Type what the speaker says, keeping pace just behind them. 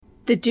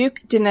The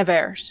Duc de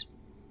Nevers.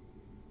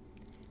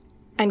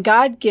 And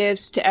God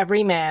gives to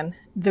every man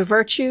the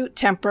virtue,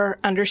 temper,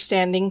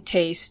 understanding,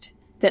 taste,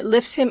 that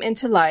lifts him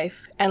into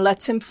life and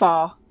lets him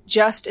fall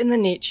just in the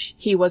niche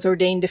he was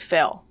ordained to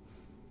fill.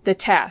 The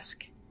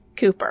task.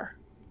 Cooper.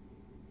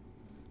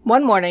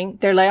 One morning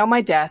there lay on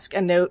my desk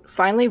a note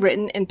finely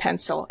written in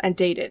pencil and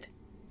dated.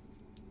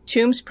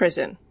 Tombs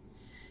Prison.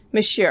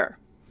 Monsieur,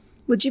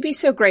 would you be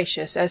so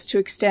gracious as to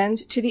extend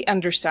to the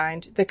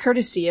undersigned the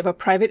courtesy of a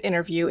private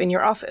interview in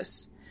your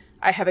office?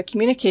 I have a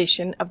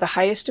communication of the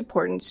highest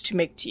importance to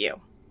make to you.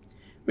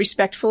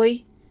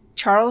 Respectfully,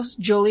 Charles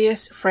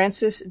Julius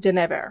Francis de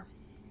Nevers.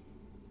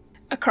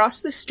 Across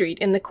the street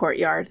in the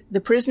courtyard,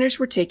 the prisoners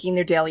were taking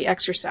their daily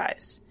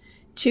exercise.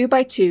 2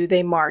 by 2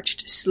 they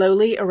marched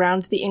slowly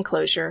around the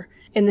enclosure,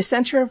 in the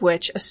center of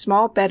which a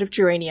small bed of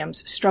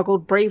geraniums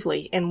struggled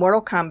bravely in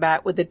mortal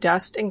combat with the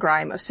dust and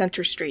grime of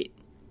Center Street.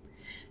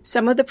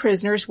 Some of the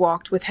prisoners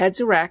walked with heads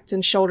erect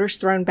and shoulders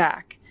thrown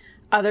back.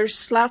 Others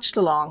slouched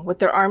along with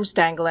their arms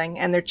dangling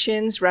and their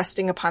chins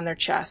resting upon their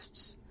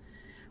chests.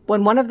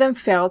 When one of them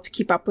failed to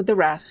keep up with the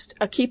rest,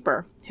 a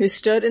keeper, who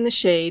stood in the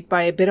shade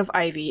by a bit of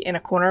ivy in a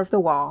corner of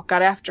the wall,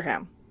 got after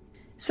him.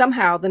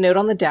 Somehow the note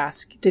on the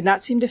desk did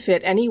not seem to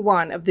fit any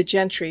one of the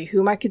gentry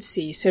whom I could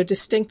see so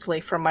distinctly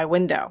from my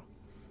window.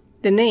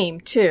 The name,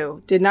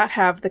 too, did not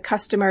have the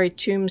customary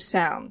Tombs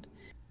sound.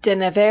 De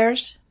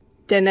Nevers,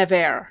 de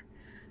Nevers.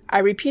 I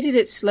repeated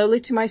it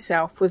slowly to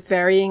myself with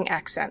varying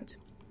accent.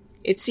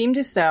 It seemed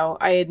as though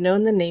I had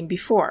known the name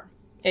before.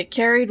 It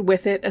carried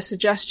with it a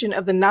suggestion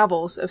of the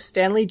novels of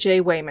Stanley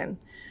J. Weyman,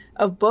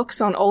 of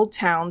books on old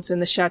towns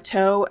and the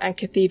chateaux and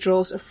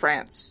cathedrals of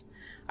France.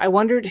 I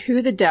wondered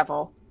who the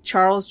devil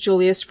Charles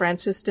Julius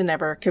Francis de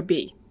Nevers could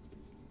be.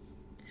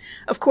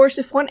 Of course,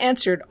 if one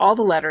answered all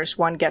the letters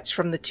one gets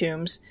from the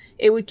Tombs,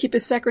 it would keep a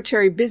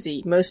secretary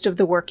busy most of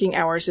the working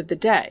hours of the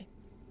day.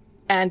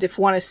 And if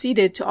one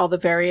acceded to all the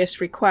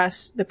various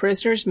requests the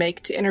prisoners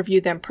make to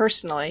interview them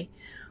personally,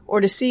 or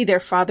to see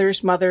their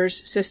fathers,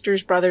 mothers,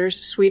 sisters, brothers,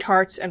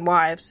 sweethearts, and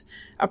wives,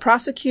 a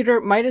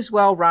prosecutor might as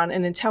well run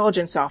an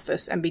intelligence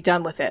office and be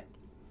done with it.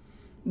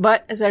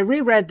 But as I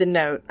reread the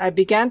note, I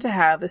began to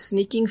have a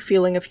sneaking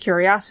feeling of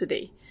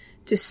curiosity,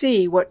 to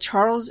see what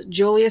Charles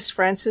Julius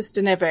Francis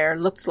de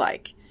Nevers looked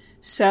like.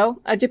 So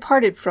I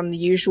departed from the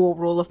usual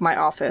rule of my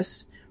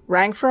office,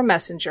 rang for a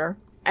messenger,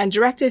 and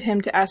directed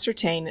him to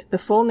ascertain the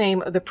full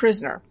name of the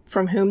prisoner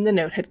from whom the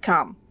note had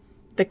come,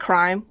 the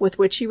crime with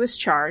which he was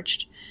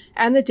charged,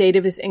 and the date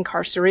of his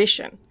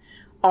incarceration,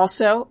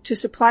 also to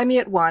supply me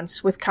at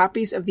once with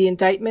copies of the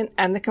indictment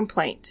and the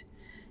complaint.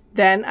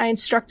 Then I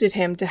instructed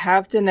him to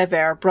have de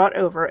Nevers brought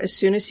over as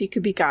soon as he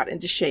could be got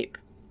into shape.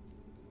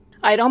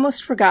 I had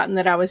almost forgotten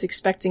that I was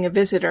expecting a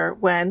visitor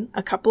when,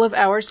 a couple of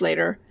hours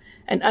later,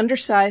 an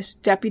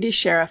undersized deputy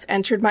sheriff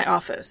entered my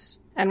office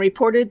and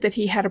reported that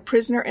he had a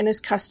prisoner in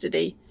his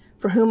custody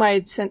for whom I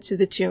had sent to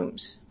the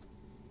Tombs.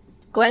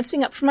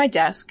 Glancing up from my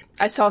desk,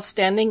 I saw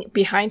standing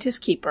behind his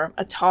keeper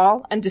a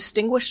tall and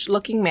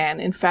distinguished-looking man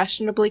in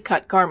fashionably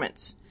cut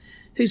garments,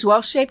 whose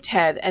well-shaped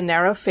head and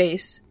narrow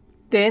face,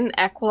 thin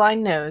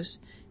aquiline nose,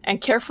 and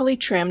carefully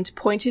trimmed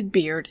pointed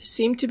beard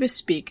seemed to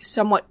bespeak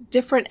somewhat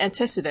different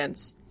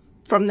antecedents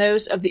from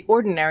those of the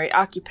ordinary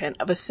occupant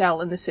of a cell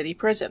in the city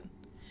prison.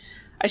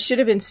 I should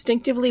have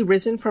instinctively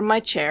risen from my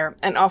chair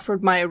and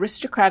offered my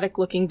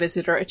aristocratic-looking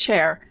visitor a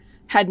chair,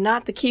 had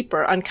not the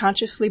keeper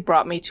unconsciously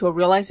brought me to a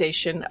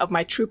realization of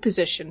my true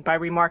position by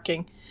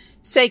remarking,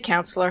 "Say,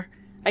 counselor,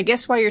 I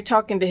guess while you're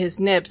talking to his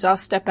nibs I'll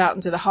step out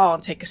into the hall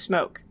and take a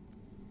smoke."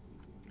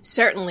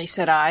 "Certainly,"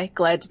 said I,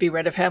 glad to be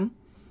rid of him.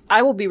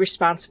 "I will be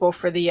responsible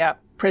for the,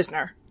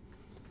 prisoner."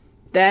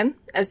 Then,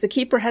 as the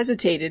keeper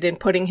hesitated in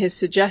putting his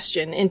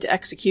suggestion into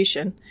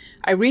execution,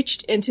 I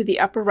reached into the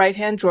upper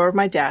right-hand drawer of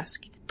my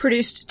desk,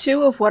 produced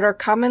 2 of what are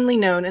commonly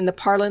known in the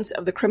parlance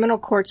of the criminal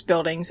courts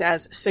buildings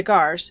as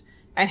cigars,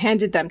 and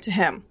handed them to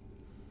him.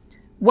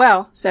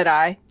 "Well," said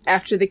I,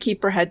 after the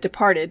keeper had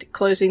departed,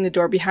 closing the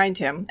door behind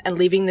him, and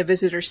leaving the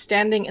visitor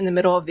standing in the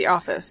middle of the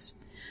office,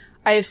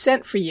 "I have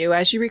sent for you,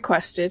 as you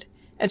requested,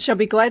 and shall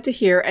be glad to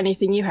hear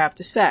anything you have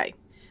to say.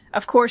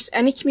 Of course,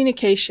 any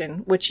communication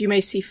which you may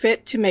see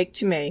fit to make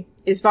to me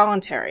is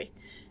voluntary,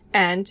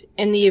 and,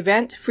 in the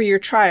event for your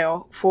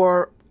trial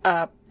for,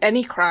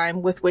 any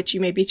crime with which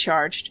you may be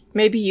charged,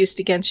 may be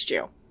used against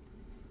you."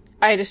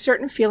 I had a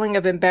certain feeling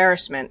of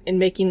embarrassment in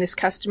making this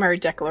customary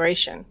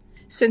declaration,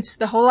 since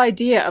the whole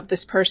idea of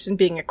this person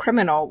being a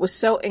criminal was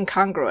so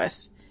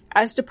incongruous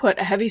as to put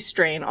a heavy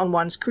strain on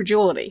one's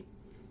credulity.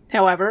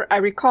 However, I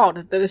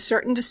recalled that a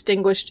certain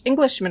distinguished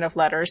Englishman of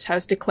letters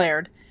has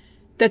declared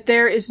that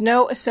there is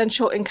no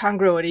essential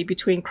incongruity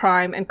between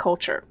crime and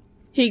culture.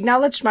 He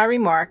acknowledged my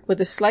remark with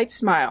a slight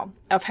smile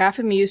of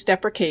half-amused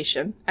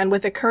deprecation, and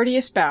with a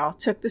courteous bow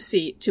took the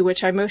seat to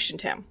which I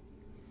motioned him.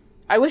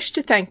 "I wish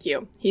to thank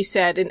you," he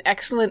said in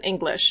excellent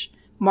English,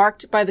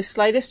 marked by the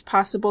slightest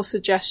possible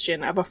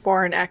suggestion of a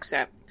foreign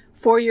accent,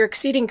 "for your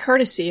exceeding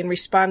courtesy in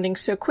responding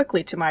so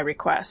quickly to my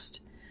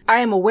request. I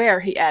am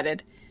aware," he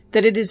added,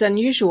 "that it is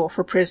unusual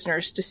for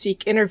prisoners to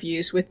seek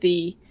interviews with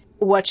the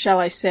what shall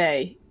I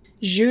say,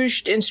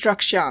 juge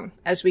d'instruction,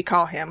 as we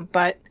call him,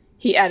 but,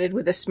 he added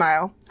with a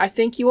smile, I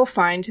think you will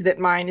find that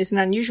mine is an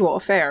unusual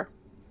affair.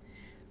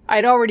 I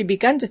had already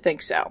begun to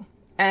think so,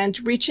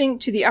 and reaching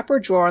to the upper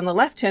drawer on the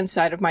left-hand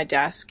side of my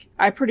desk,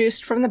 I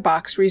produced from the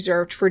box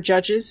reserved for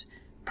judges,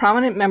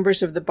 prominent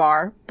members of the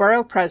bar,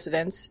 borough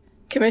presidents,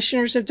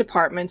 commissioners of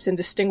departments, and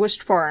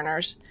distinguished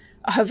foreigners,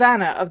 a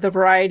Havana of the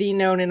variety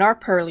known in our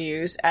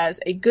purlieus as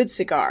a good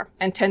cigar,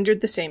 and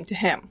tendered the same to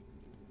him.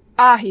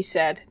 Ah, he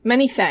said,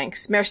 many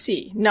thanks,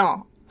 merci,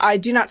 non, I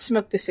do not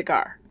smoke the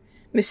cigar.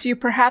 Monsieur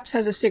perhaps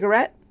has a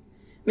cigarette?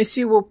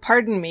 Monsieur will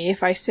pardon me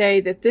if I say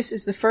that this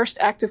is the first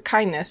act of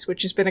kindness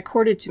which has been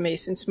accorded to me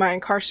since my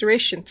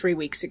incarceration 3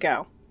 weeks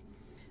ago.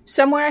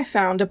 Somewhere I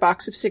found a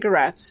box of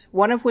cigarettes,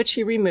 one of which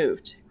he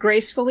removed,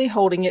 gracefully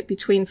holding it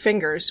between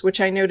fingers which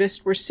I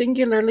noticed were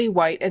singularly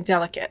white and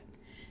delicate,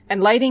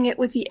 and lighting it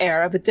with the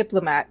air of a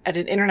diplomat at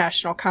an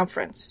international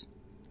conference.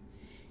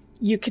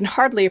 You can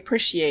hardly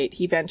appreciate,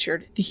 he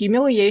ventured, the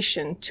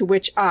humiliation to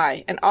which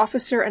I, an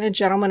officer and a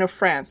gentleman of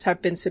France,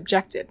 have been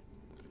subjected.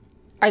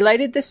 I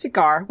lighted the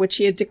cigar, which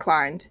he had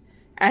declined,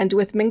 and,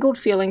 with mingled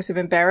feelings of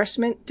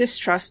embarrassment,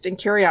 distrust, and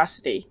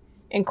curiosity,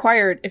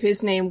 inquired if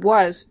his name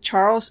was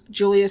Charles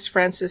Julius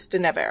Francis de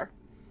Nevers.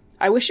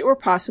 I wish it were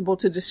possible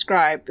to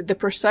describe the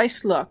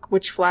precise look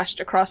which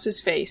flashed across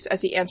his face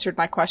as he answered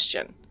my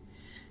question.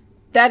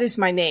 That is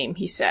my name,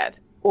 he said,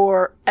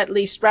 or, at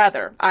least,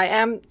 rather, I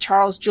am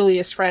Charles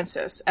Julius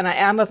Francis, and I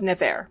am of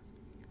Nevers.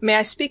 May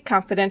I speak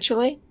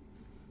confidentially?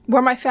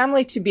 Were my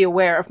family to be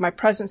aware of my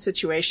present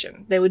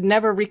situation, they would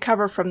never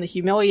recover from the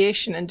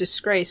humiliation and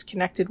disgrace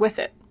connected with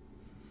it.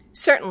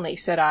 Certainly,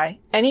 said I,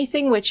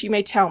 anything which you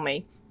may tell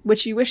me,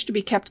 which you wish to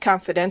be kept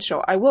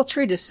confidential, I will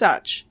treat as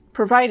such,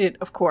 provided,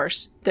 of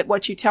course, that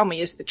what you tell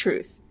me is the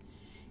truth.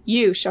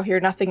 You shall hear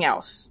nothing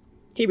else,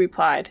 he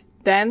replied.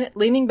 Then,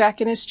 leaning back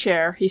in his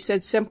chair, he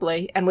said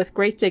simply, and with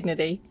great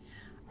dignity,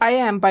 I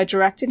am, by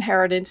direct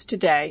inheritance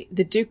today,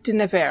 the Duc de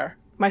Nevers,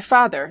 my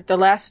father, the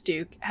last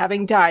duke,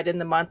 having died in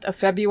the month of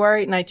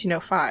February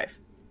 1905.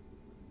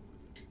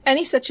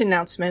 Any such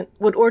announcement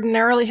would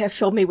ordinarily have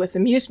filled me with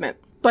amusement,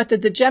 but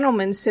that the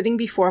gentleman sitting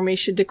before me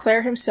should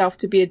declare himself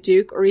to be a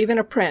duke or even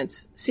a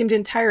prince seemed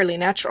entirely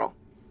natural.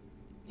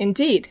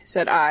 Indeed,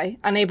 said I,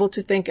 unable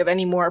to think of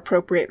any more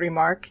appropriate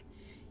remark.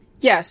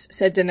 Yes,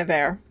 said de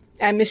Nevers,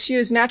 and monsieur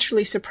is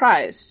naturally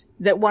surprised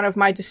that one of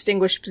my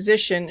distinguished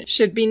position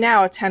should be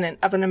now a tenant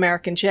of an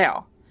American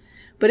jail.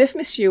 But if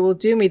monsieur will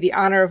do me the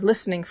honor of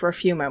listening for a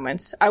few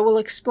moments, I will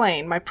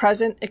explain my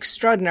present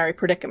extraordinary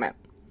predicament.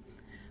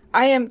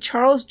 I am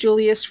Charles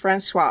Julius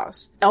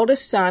François,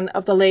 eldest son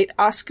of the late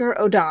Oscar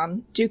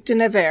Odon, Duc de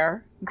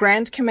Nevers,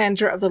 Grand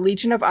Commander of the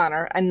Legion of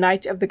Honor and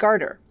Knight of the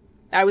Garter.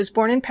 I was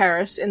born in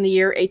Paris in the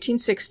year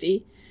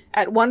 1860,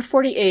 at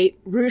 148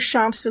 Rue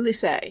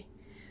Champs-Élysées.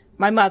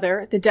 My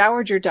mother, the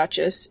Dowager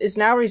Duchess, is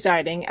now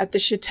residing at the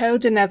Château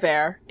de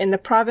Nevers in the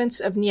province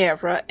of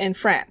Nièvre in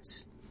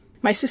France.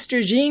 My sister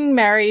Jean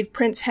married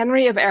Prince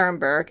Henry of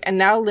Arenberg and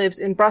now lives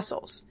in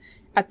Brussels,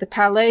 at the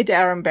Palais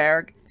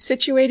d'Arenberg,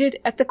 situated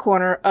at the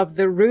corner of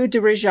the Rue de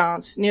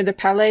Regence near the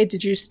Palais de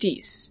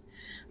Justice.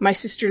 My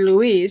sister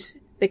Louise,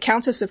 the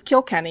Countess of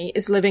Kilkenny,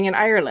 is living in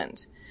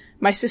Ireland.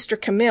 My sister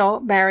Camille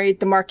married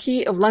the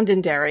Marquis of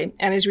Londonderry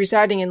and is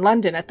residing in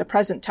London at the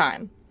present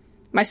time.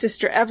 My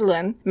sister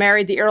Evelyn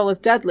married the Earl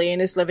of Dudley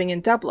and is living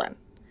in Dublin.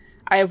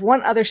 I have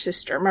one other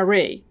sister,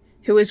 Marie,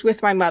 who is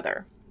with my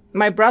mother.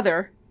 My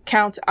brother,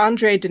 Count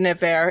André de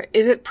Nevers,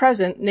 is at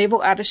present naval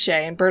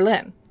attaché in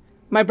Berlin.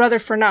 My brother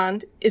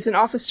Fernand is an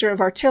officer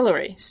of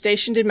artillery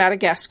stationed in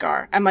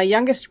Madagascar, and my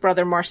youngest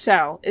brother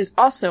Marcel is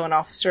also an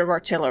officer of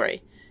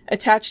artillery,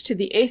 attached to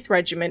the 8th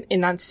Regiment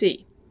in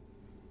Nancy.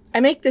 I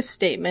make this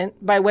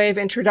statement, by way of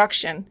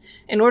introduction,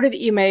 in order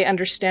that you may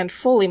understand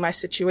fully my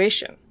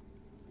situation.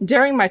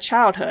 During my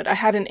childhood I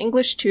had an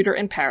English tutor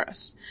in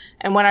Paris,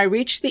 and when I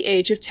reached the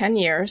age of 10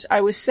 years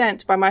I was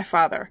sent by my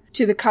father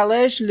to the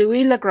Collège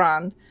Louis le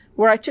Grand,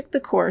 where I took the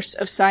course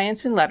of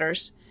Science and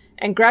Letters,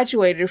 and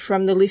graduated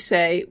from the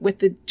Lycée with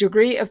the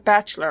degree of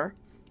bachelor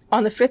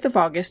on the 5th of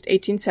August,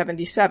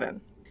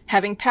 1877.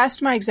 Having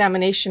passed my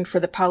examination for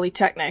the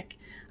Polytechnic,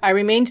 I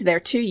remained there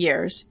 2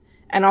 years,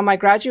 and on my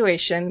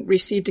graduation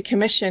received a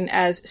commission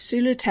as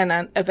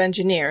sous-lieutenant of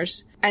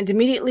engineers, and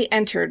immediately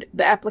entered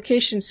the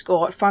application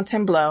school at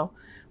Fontainebleau,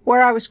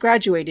 where I was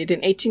graduated in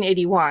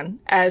 1881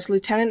 as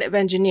lieutenant of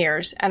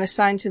engineers and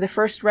assigned to the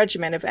 1st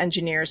Regiment of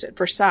Engineers at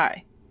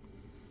Versailles.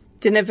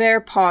 De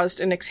Nevers paused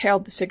and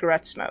exhaled the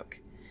cigarette smoke.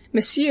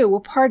 Monsieur will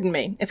pardon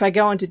me if I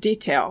go into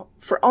detail,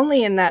 for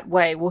only in that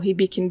way will he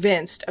be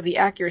convinced of the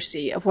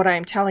accuracy of what I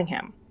am telling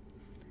him.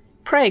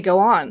 Pray go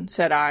on,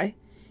 said I.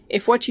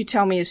 If what you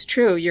tell me is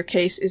true, your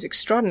case is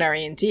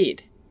extraordinary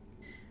indeed.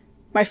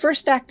 My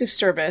first act of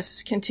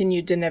service,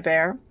 continued de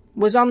Nevers,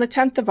 was on the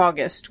 10th of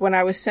August, when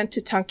I was sent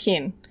to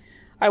Tonkin.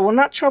 I will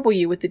not trouble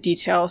you with the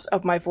details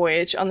of my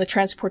voyage on the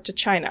transport to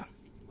China,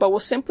 but will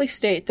simply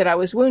state that I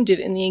was wounded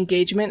in the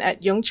engagement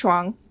at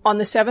Yungchuang on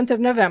the 7th of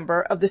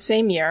November of the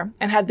same year,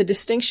 and had the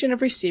distinction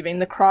of receiving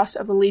the Cross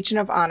of the Legion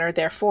of Honor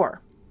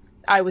therefor.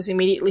 I was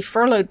immediately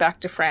furloughed back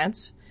to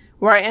France,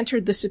 where I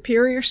entered the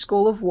Superior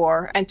School of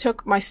War and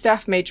took my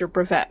Staff Major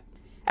brevet.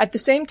 At the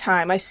same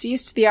time, I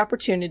seized the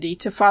opportunity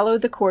to follow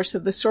the course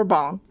of the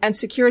Sorbonne and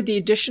secured the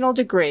additional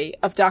degree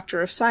of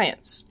Doctor of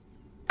Science.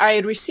 I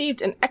had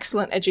received an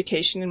excellent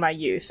education in my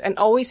youth and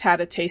always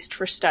had a taste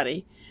for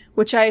study,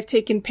 which I have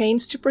taken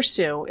pains to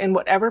pursue in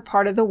whatever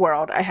part of the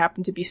world I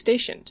happen to be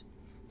stationed.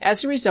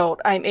 As a result,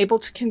 I am able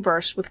to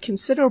converse with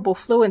considerable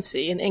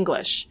fluency in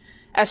English,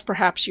 as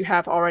perhaps you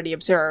have already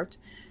observed,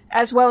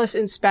 as well as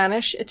in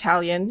Spanish,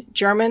 Italian,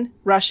 German,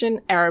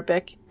 Russian,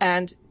 Arabic,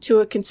 and, to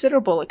a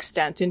considerable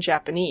extent, in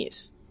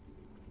Japanese.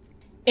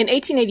 In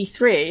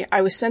 1883,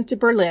 I was sent to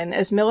Berlin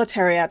as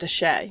military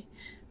attaché,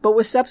 but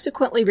was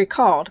subsequently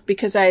recalled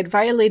because I had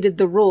violated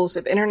the rules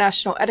of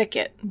international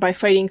etiquette by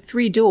fighting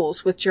 3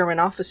 duels with German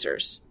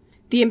officers.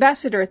 The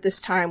ambassador at this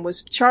time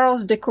was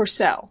Charles de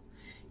Courcelles.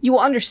 You will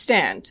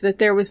understand that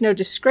there was no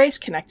disgrace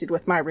connected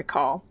with my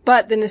recall,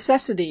 but the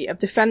necessity of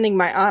defending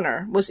my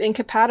honor was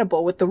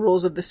incompatible with the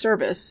rules of the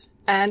service,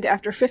 and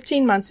after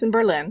 15 months in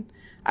Berlin,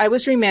 I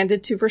was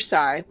remanded to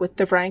Versailles with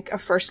the rank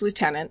of first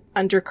lieutenant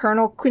under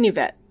Colonel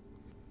Quinivet.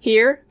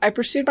 Here I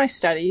pursued my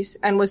studies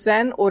and was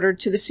then ordered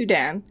to the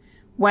Sudan,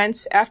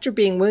 whence, after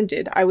being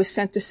wounded, I was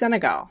sent to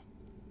Senegal.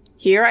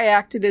 Here I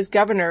acted as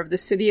governor of the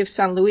city of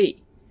St.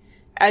 Louis.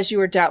 As you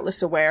are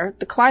doubtless aware,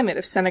 the climate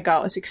of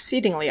Senegal is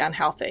exceedingly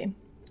unhealthy.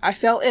 I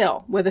fell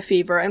ill with a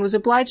fever and was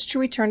obliged to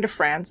return to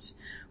France,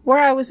 where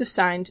I was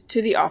assigned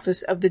to the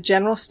office of the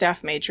General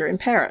Staff Major in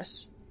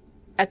Paris.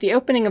 At the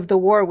opening of the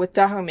war with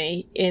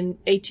Dahomey in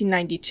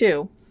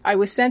 1892, I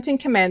was sent in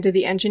command of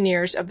the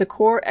engineers of the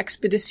Corps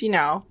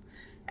Expeditionnaire,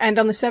 and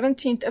on the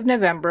 17th of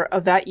November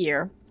of that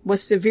year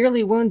was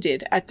severely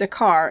wounded at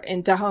Dakar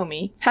in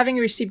Dahomey, having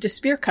received a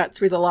spear cut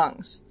through the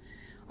lungs.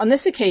 On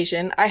this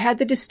occasion I had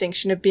the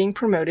distinction of being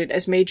promoted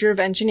as Major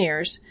of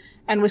Engineers,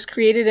 and was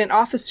created an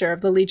officer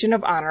of the Legion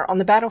of Honor on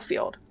the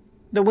battlefield.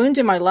 The wound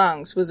in my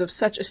lungs was of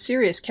such a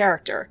serious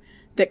character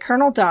that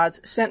Colonel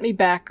Dodds sent me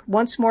back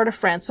once more to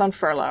France on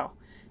furlough,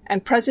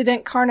 and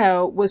President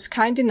Carnot was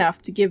kind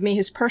enough to give me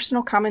his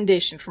personal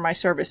commendation for my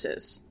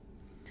services.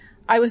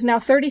 I was now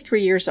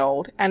 33 years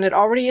old, and had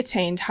already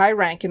attained high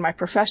rank in my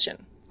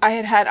profession. I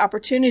had had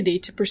opportunity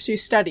to pursue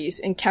studies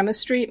in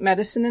chemistry,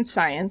 medicine, and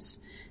science,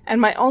 and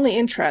my only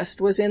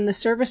interest was in the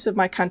service of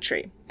my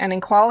country, and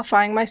in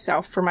qualifying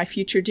myself for my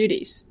future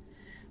duties.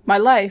 My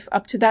life,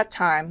 up to that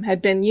time,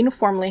 had been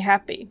uniformly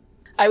happy.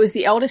 I was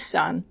the eldest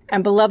son,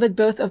 and beloved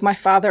both of my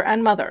father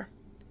and mother.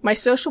 My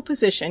social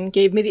position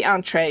gave me the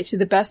entrée to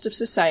the best of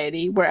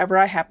society wherever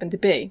I happened to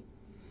be.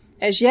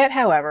 As yet,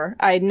 however,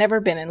 I had never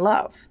been in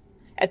love.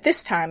 At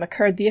this time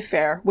occurred the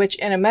affair which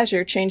in a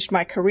measure changed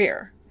my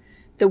career.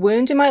 The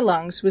wound in my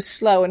lungs was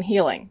slow in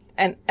healing,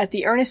 and at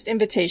the earnest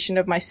invitation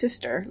of my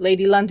sister,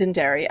 Lady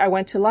Londonderry, I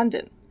went to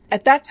London.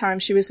 At that time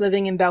she was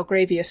living in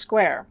Belgravia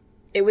Square.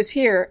 It was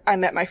here I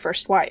met my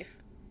first wife.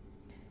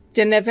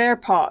 De Nevers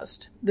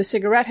paused. The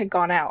cigarette had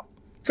gone out.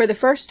 For the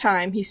first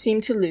time he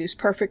seemed to lose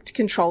perfect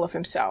control of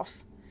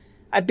himself.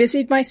 I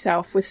busied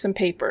myself with some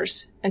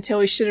papers,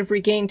 until he should have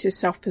regained his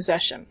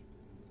self-possession.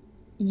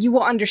 "You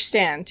will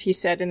understand," he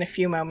said in a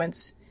few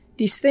moments.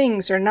 "These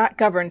things are not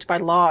governed by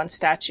law and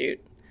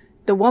statute.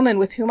 The woman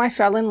with whom I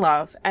fell in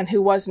love, and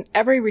who was in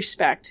every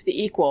respect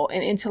the equal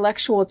in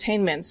intellectual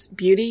attainments,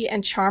 beauty,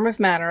 and charm of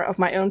manner of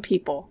my own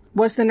people,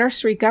 was the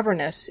nursery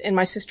governess in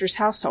my sister's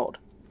household.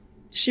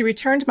 She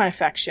returned my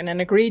affection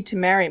and agreed to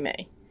marry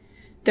me.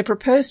 The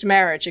proposed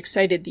marriage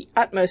excited the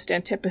utmost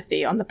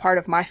antipathy on the part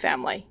of my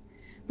family.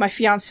 My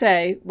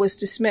fiancé was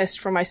dismissed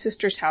from my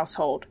sister's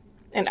household,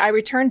 and I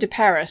returned to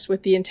Paris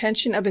with the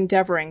intention of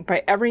endeavoring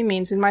by every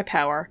means in my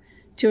power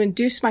to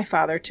induce my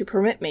father to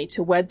permit me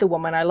to wed the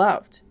woman I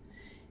loved.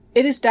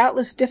 It is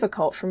doubtless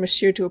difficult for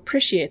Monsieur to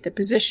appreciate the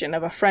position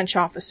of a French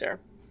officer.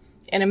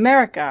 In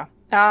America,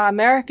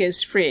 America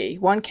is free,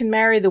 one can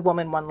marry the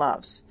woman one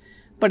loves.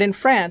 But in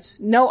France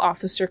no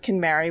officer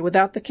can marry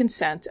without the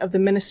consent of the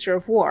Minister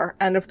of War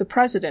and of the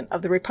President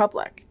of the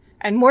Republic.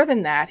 And more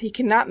than that, he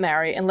cannot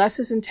marry unless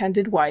his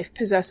intended wife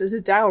possesses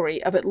a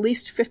dowry of at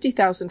least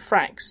 50,000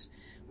 francs,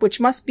 which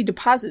must be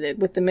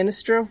deposited with the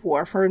Minister of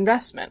War for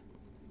investment.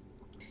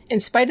 In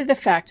spite of the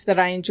fact that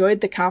I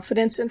enjoyed the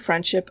confidence and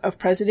friendship of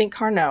President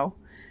Carnot,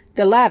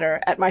 the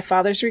latter, at my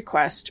father's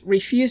request,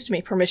 refused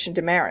me permission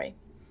to marry.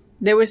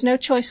 There was no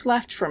choice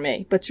left for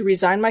me but to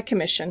resign my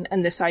commission,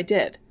 and this I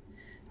did.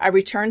 I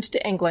returned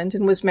to England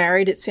and was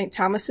married at St.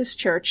 Thomas's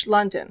Church,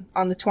 London,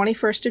 on the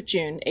 21st of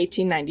June,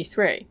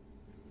 1893.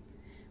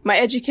 My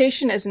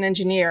education as an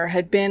engineer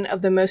had been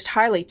of the most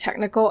highly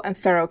technical and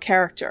thorough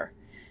character,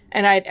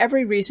 and I had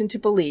every reason to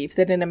believe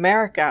that in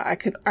America I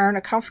could earn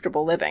a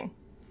comfortable living.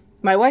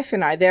 My wife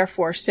and I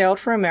therefore sailed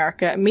for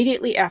America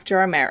immediately after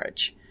our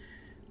marriage.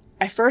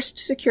 I first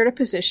secured a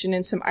position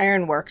in some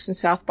ironworks in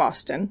South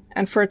Boston,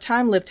 and for a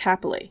time lived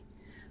happily.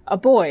 A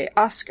boy,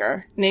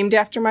 Oscar, named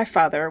after my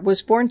father,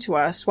 was born to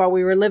us while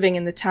we were living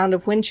in the town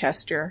of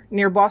Winchester,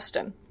 near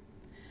Boston.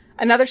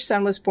 Another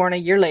son was born a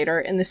year later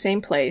in the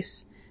same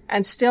place,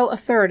 and still a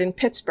third in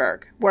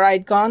Pittsburgh, where I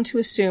had gone to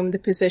assume the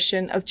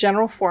position of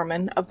general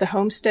foreman of the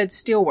Homestead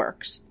Steel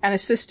Works and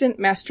assistant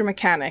master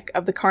mechanic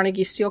of the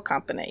Carnegie Steel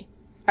Company.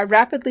 I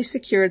rapidly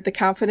secured the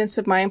confidence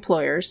of my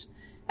employers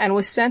and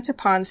was sent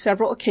upon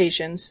several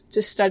occasions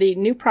to study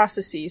new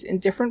processes in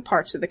different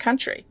parts of the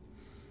country.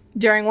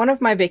 During one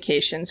of my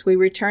vacations, we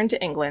returned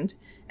to England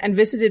and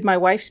visited my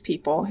wife's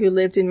people who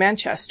lived in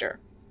Manchester.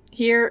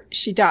 Here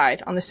she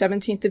died on the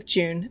 17th of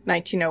June,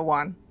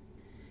 1901.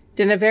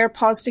 De Nevers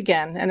paused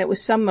again, and it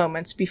was some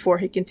moments before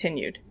he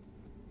continued.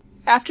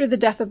 After the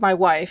death of my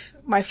wife,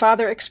 my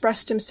father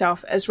expressed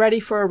himself as ready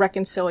for a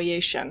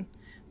reconciliation,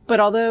 but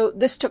although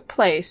this took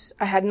place,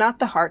 I had not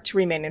the heart to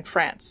remain in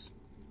France.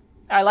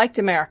 I liked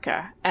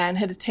America, and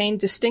had attained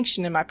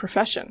distinction in my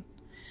profession.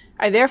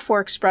 I therefore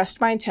expressed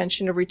my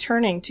intention of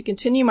returning to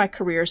continue my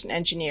career as an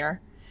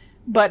engineer,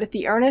 but at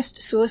the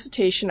earnest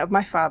solicitation of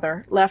my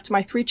father, left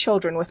my 3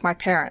 children with my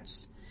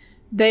parents.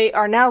 They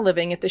are now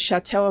living at the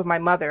chateau of my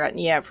mother at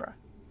Nievre.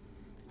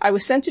 I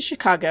was sent to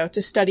Chicago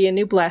to study a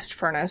new blast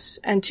furnace,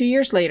 and 2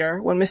 years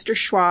later, when Mr.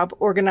 Schwab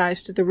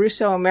organized the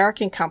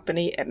Russo-American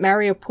Company at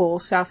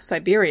Mariupol, South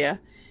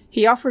Siberia,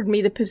 he offered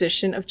me the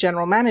position of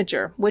general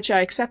manager, which I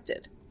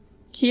accepted.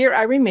 Here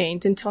I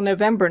remained until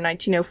November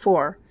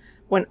 1904,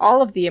 when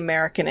all of the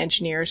American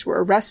engineers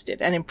were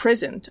arrested and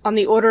imprisoned on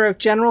the order of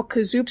General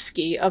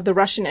Kozubsky of the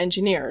Russian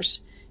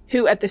engineers,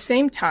 who at the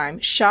same time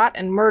shot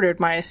and murdered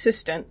my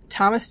assistant,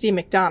 Thomas D.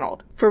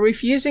 MacDonald, for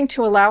refusing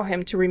to allow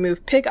him to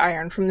remove pig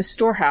iron from the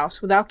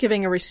storehouse without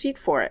giving a receipt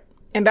for it.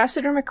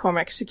 Ambassador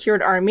McCormick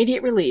secured our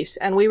immediate release,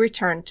 and we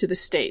returned to the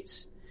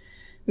States.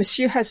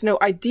 Monsieur has no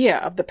idea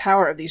of the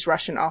power of these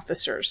Russian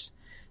officers.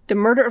 The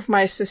murder of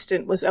my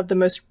assistant was of the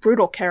most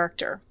brutal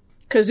character.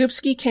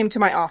 Kozubsky came to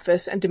my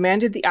office and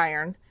demanded the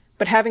iron,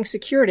 but having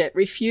secured it,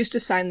 refused to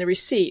sign the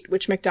receipt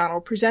which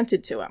MacDonald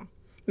presented to him.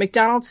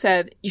 MacDonald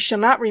said, "You shall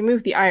not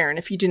remove the iron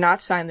if you do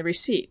not sign the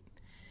receipt."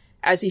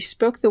 As he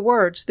spoke the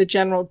words, the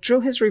general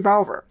drew his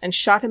revolver and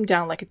shot him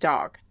down like a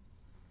dog.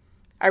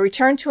 I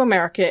returned to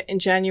America in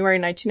January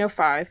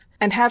 1905,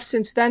 and have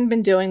since then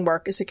been doing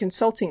work as a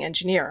consulting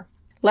engineer.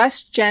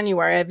 Last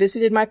January I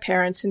visited my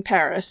parents in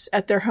Paris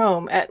at their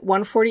home at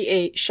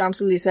 148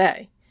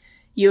 Champs-Élysées.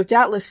 You have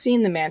doubtless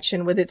seen the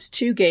mansion with its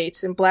 2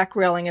 gates and black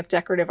railing of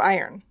decorative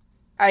iron.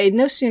 I had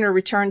no sooner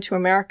returned to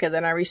America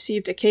than I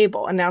received a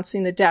cable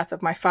announcing the death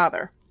of my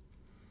father.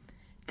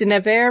 De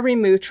Nevers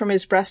removed from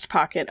his breast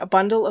pocket a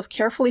bundle of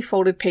carefully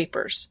folded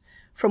papers,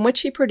 from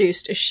which he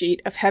produced a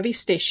sheet of heavy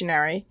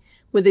stationery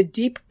with a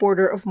deep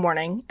border of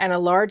mourning and a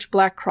large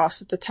black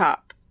cross at the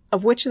top,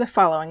 of which the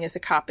following is a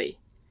copy.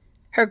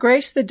 Her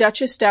Grace the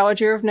Duchess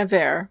Dowager of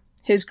Nevers,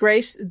 His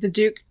Grace the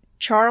Duke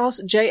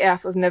Charles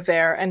J.F. of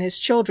Nevers and his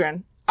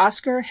children,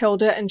 Oscar,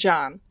 Hilda, and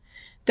John,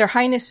 Their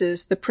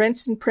Highnesses the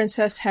Prince and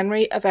Princess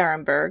Henry of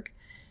Arenberg,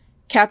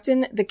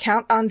 Captain the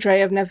Count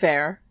André of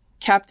Nevers,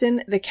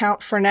 Captain the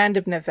Count Fernand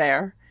of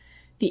Nevers,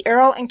 the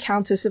Earl and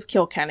Countess of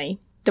Kilkenny,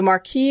 the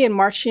Marquis and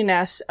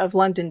Marchioness of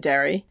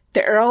Londonderry,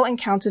 the Earl and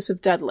Countess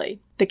of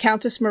Dudley, the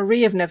Countess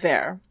Marie of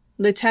Nevers,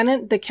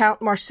 Lieutenant the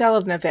Count Marcel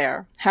of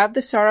Nevers, have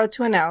the sorrow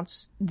to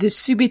announce the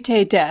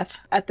subite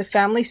death at the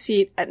family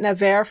seat at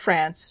Nevers,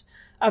 France,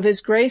 of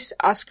His Grace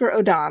Oscar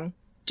Odon,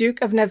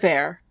 Duke of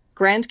Nevers,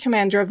 Grand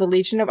Commander of the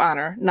Legion of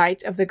Honor,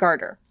 Knight of the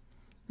Garter.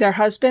 Their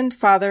husband,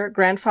 father,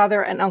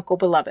 grandfather, and uncle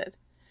beloved.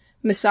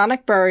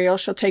 Masonic burial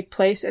shall take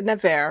place at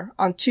Nevers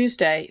on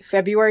Tuesday,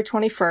 February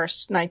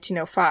 21st,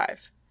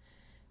 1905.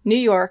 New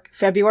York,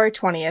 February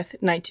 20th,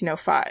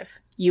 1905.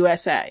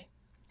 USA.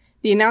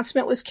 The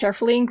announcement was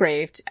carefully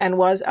engraved and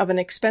was of an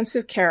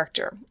expensive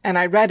character, and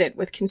I read it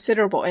with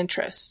considerable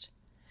interest.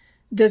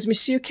 Does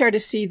Monsieur care to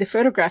see the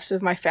photographs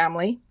of my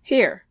family?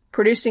 Here,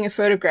 producing a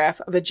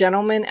photograph of a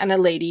gentleman and a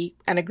lady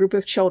and a group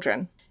of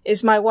children,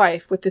 is my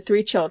wife with the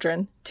 3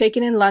 children,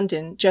 taken in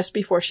London just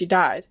before she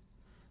died.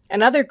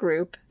 Another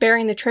group,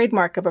 bearing the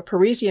trademark of a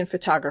Parisian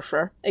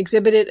photographer,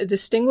 exhibited a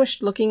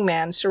distinguished-looking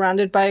man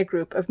surrounded by a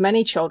group of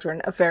many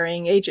children of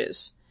varying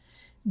ages.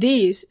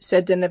 These,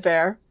 said De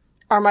Nevers,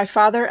 are my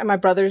father and my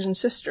brothers and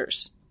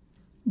sisters.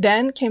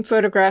 Then came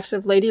photographs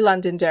of Lady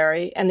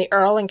Londonderry and the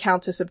Earl and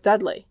Countess of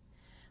Dudley.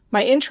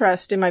 My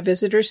interest in my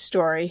visitor's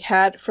story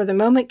had for the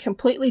moment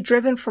completely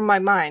driven from my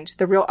mind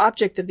the real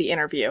object of the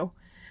interview,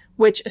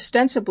 which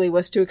ostensibly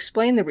was to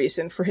explain the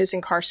reason for his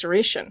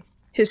incarceration.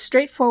 His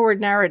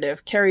straightforward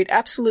narrative carried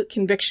absolute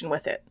conviction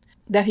with it.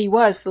 That he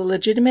was the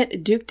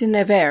legitimate Duc de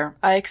Nevers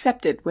I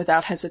accepted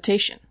without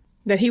hesitation.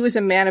 That he was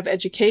a man of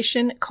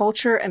education,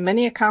 culture, and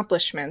many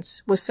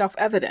accomplishments was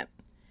self-evident.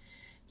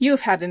 "You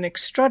have had an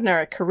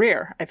extraordinary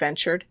career," I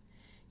ventured.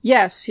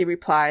 "Yes," he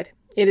replied.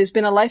 "It has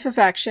been a life of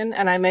action,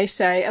 and I may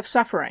say, of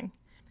suffering.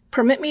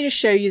 Permit me to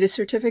show you the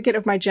certificate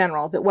of my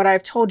general that what I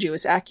have told you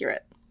is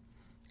accurate."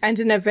 And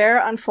de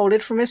Nevers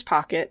unfolded from his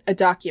pocket a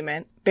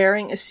document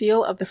bearing a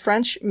seal of the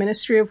French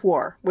Ministry of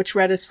War, which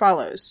read as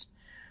follows: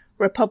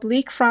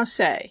 République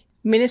Française,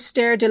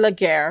 Ministère de la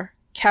Guerre,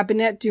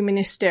 Cabinet du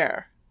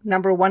Ministère,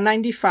 number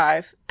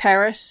 195,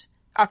 Paris,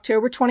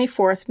 October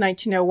 24th,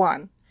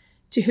 1901.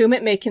 To whom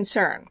it may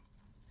concern.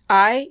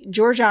 I,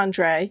 George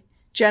André,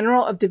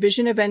 General of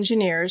Division of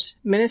Engineers,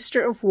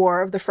 Minister of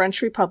War of the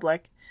French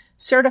Republic,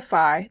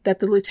 certify that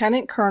the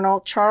Lieutenant Colonel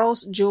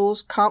Charles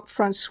Jules Comte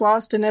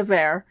François de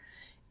Nevers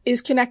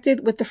is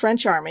connected with the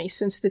French army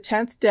since the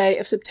 10th day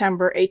of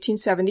September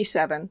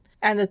 1877,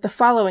 and that the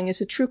following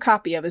is a true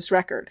copy of his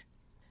record.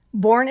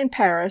 Born in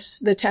Paris,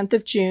 the 10th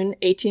of June,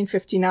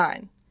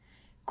 1859.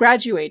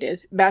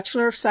 Graduated,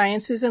 Bachelor of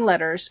Sciences and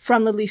Letters,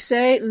 from the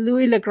Lycée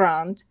Louis le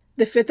Grand,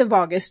 the 5th of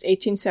August,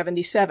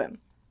 1877.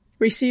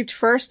 Received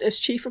first as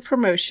Chief of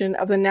Promotion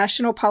of the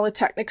National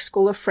Polytechnic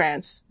School of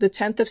France, the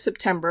 10th of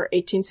September,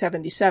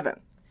 1877.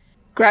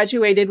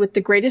 Graduated with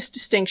the greatest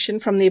distinction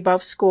from the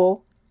above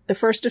school, the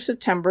 1st of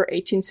September,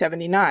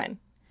 1879.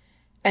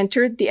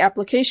 Entered the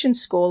Application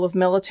School of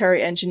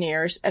Military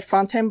Engineers at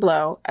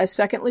Fontainebleau as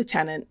Second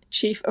Lieutenant,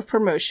 Chief of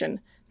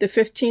Promotion, the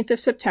 15th of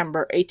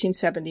September,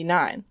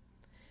 1879.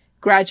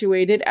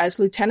 Graduated as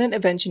Lieutenant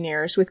of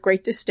Engineers with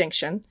great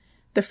distinction,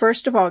 the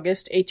 1st of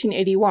August,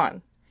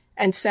 1881,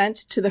 and sent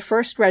to the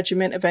 1st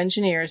Regiment of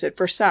Engineers at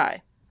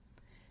Versailles.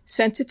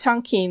 Sent to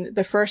Tonkin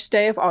the 1st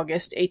day of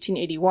August,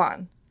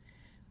 1881.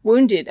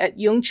 Wounded at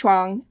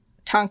Yungchuang,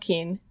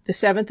 Tonkin, the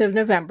 7th of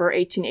November,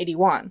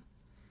 1881.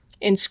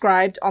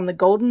 Inscribed on the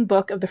Golden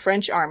Book of the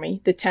French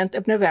Army, the 10th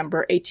of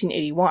November,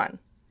 1881.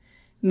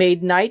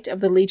 Made Knight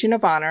of the Legion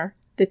of Honor,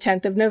 the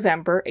 10th of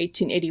November,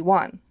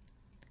 1881.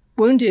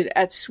 Wounded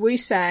at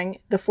Suisang,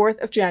 the 4th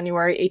of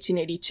January,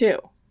 1882.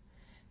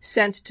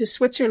 Sent to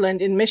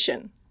Switzerland in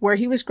mission, where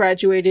he was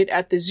graduated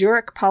at the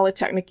Zurich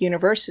Polytechnic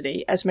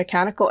University as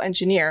mechanical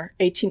engineer,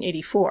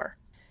 1884.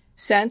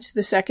 Sent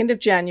the 2nd of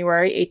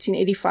January,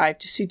 1885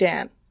 to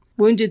Sudan.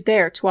 Wounded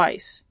there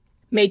twice.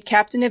 Made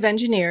Captain of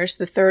Engineers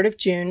the 3rd of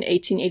June,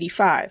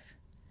 1885.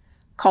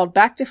 Called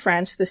back to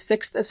France the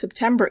 6th of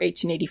September,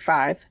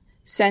 1885.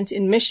 Sent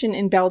in mission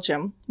in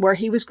Belgium, where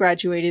he was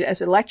graduated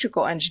as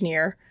electrical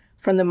engineer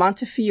from the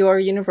Montefiore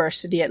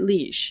University at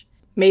Liège.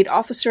 Made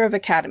Officer of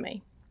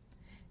Academy.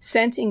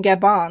 Sent in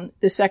Gabon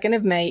the 2nd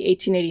of May,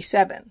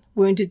 1887,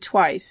 wounded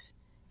twice,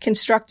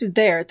 constructed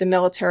there the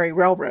military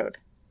railroad.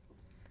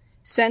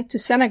 Sent to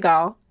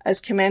Senegal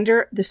as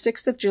commander the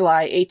 6th of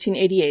July,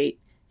 1888,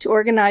 to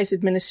organize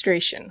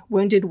administration,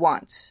 wounded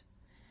once.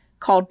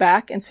 Called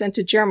back and sent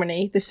to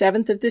Germany the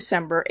 7th of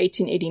December,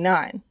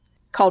 1889.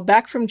 Called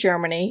back from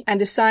Germany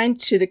and assigned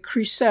to the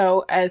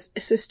Creusot as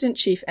assistant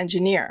chief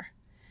engineer.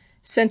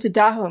 Sent to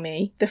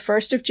Dahomey the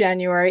 1st of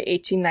January,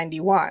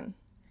 1891.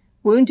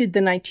 Wounded the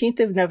 19th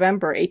of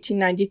November,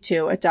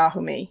 1892 at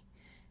Dahomey.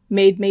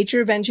 Made Major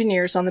of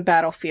Engineers on the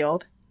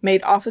battlefield.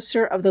 Made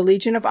Officer of the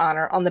Legion of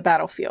Honor on the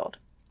battlefield.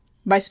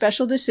 By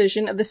special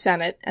decision of the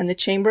Senate and the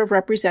Chamber of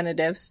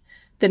Representatives,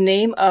 the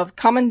name of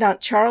Commandant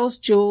Charles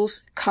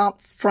Jules Comte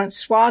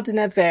François de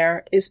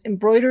Nevers is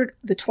embroidered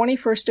the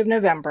 21st of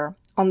November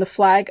on the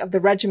flag of the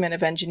Regiment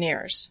of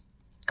Engineers.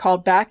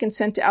 Called back and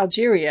sent to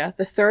Algeria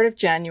the 3rd of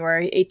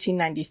January,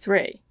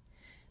 1893.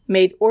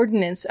 Made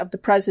Ordinance of the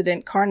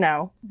President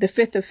Carnot the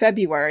 5th of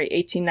February,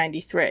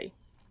 1893.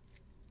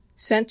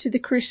 Sent to the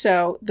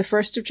Creusot the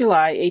 1st of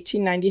July,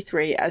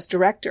 1893 as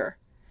Director.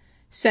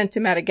 Sent to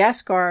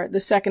Madagascar the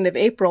 2nd of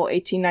April,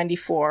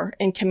 1894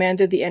 in command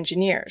of the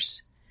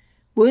Engineers.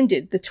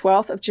 Wounded the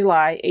 12th of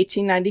July,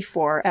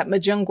 1894 at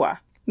Majungwa.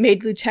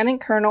 Made Lieutenant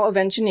Colonel of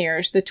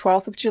Engineers the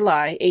 12th of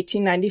July,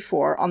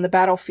 1894 on the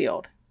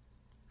battlefield.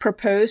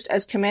 Proposed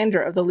as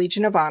Commander of the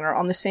Legion of Honor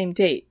on the same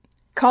date.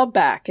 Called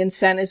back and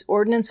sent as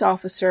Ordnance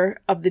Officer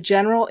of the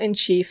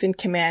General-in-Chief in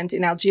command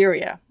in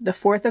Algeria, the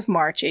 4th of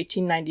March,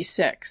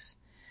 1896.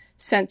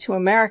 Sent to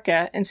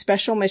America in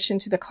special mission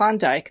to the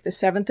Klondike, the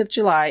 7th of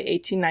July,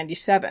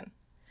 1897.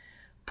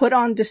 Put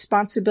on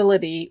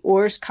disponibility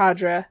hors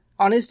cadre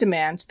on his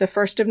demand the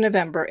 1st of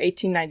November,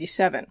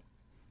 1897.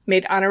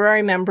 Made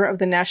Honorary Member of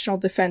the National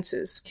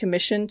Defenses,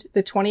 commissioned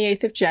the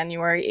 28th of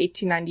January,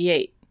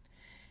 1898.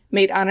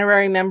 Made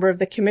Honorary Member of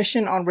the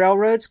Commission on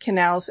Railroads,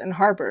 Canals, and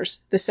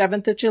Harbors, the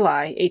 7th of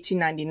July,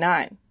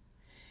 1899.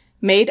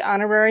 Made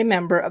Honorary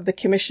Member of the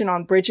Commission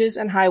on Bridges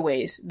and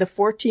Highways, the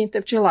 14th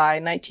of July,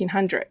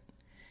 1900.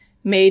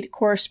 Made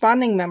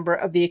Corresponding Member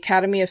of the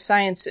Academy of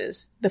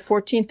Sciences, the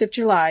 14th of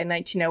July,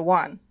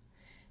 1901.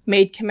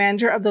 Made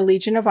Commander of the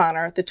Legion of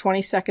Honor, the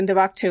 22nd of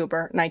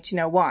October,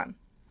 1901.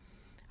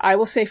 I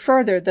will say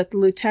further that the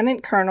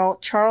Lieutenant Colonel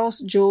Charles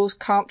Jules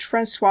Comte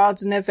François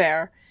de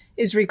Nevers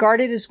is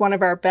regarded as one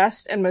of our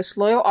best and most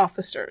loyal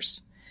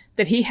officers,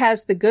 that he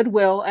has the good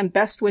will and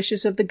best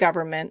wishes of the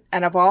government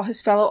and of all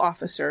his fellow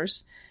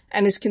officers,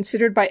 and is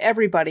considered by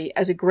everybody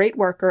as a great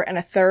worker and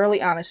a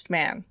thoroughly honest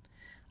man.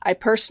 I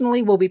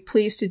personally will be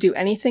pleased to do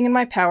anything in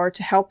my power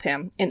to help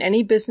him in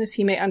any business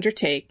he may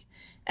undertake,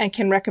 and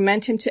can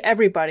recommend him to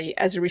everybody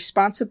as a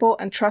responsible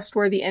and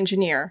trustworthy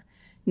engineer,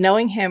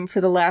 knowing him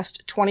for the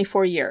last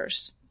 24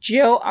 years.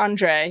 Gio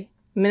André,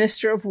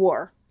 Minister of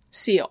War.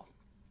 Seal.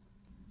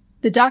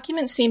 The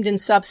document seemed in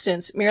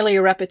substance merely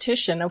a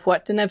repetition of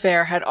what de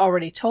Nevers had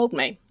already told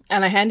me,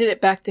 and I handed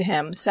it back to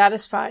him,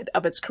 satisfied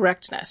of its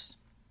correctness.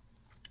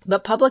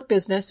 But public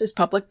business is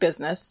public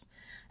business,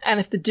 and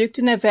if the Duc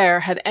de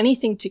Nevers had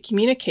anything to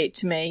communicate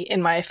to me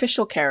in my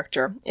official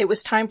character, it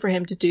was time for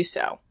him to do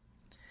so.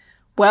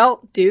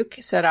 "Well, Duke,"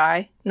 said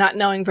I, not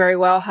knowing very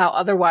well how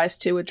otherwise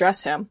to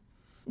address him,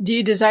 "do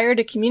you desire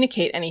to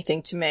communicate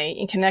anything to me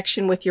in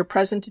connection with your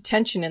present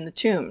detention in the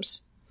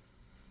Tombs?"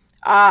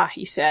 "Ah,"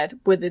 he said,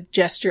 with a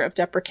gesture of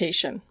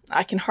deprecation,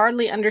 "I can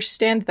hardly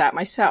understand that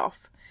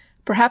myself.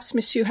 Perhaps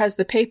monsieur has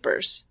the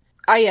papers.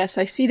 Ah, yes,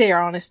 I see they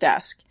are on his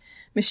desk.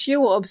 Monsieur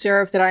will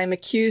observe that I am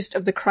accused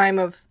of the crime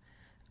of—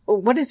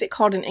 what is it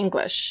called in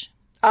English?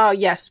 Oh,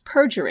 yes,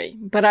 perjury,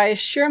 but I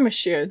assure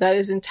monsieur that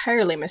is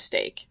entirely a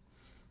mistake."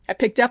 I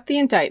picked up the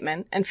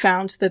indictment and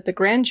found that the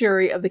grand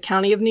jury of the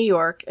county of New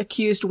York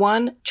accused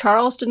one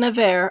Charles de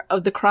Nevers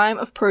of the crime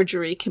of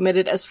perjury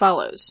committed as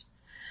follows: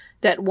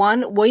 that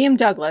one William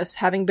Douglas,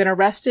 having been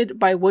arrested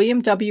by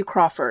William W.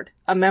 Crawford,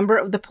 a member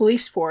of the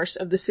police force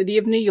of the city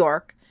of New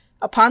York,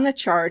 upon the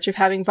charge of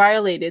having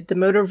violated the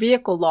motor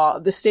vehicle law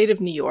of the state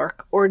of New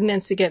York,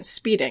 ordinance against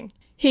speeding,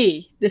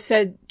 he, the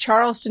said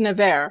Charles de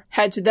Nevers,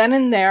 had then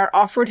and there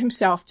offered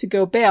himself to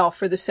go bail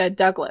for the said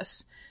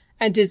Douglas,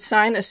 and did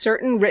sign a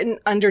certain written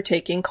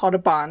undertaking called a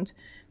bond,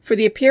 for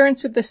the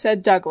appearance of the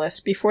said Douglas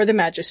before the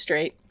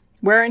magistrate,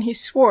 wherein he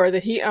swore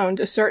that he owned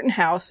a certain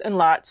house and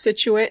lot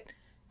situate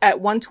at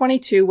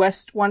 122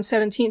 West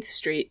 117th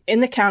Street,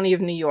 in the county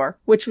of New York,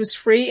 which was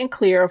free and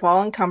clear of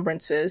all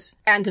encumbrances,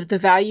 and of the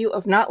value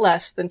of not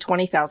less than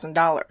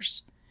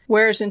 $20,000.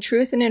 Whereas in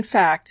truth and in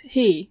fact,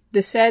 he,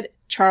 the said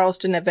Charles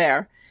de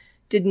Nevers,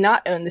 did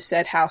not own the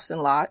said house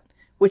and lot,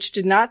 which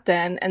did not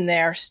then and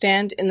there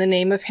stand in the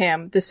name of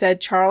him, the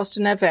said Charles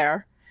de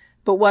Nevers,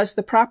 but was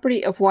the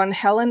property of one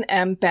Helen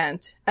M.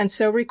 Bent, and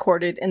so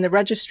recorded in the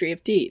registry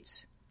of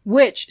deeds.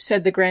 Which,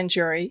 said the grand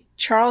jury,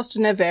 Charles de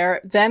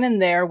Nevers then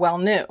and there well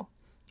knew,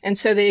 and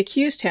so they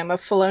accused him of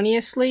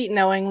feloniously,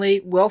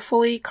 knowingly,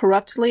 wilfully,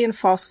 corruptly, and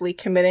falsely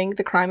committing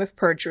the crime of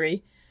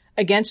perjury,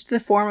 against the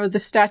form of the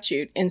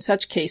statute in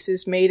such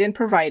cases made and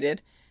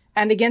provided,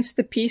 and against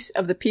the peace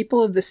of the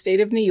people of the state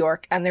of New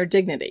York and their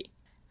dignity.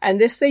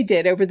 And this they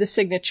did over the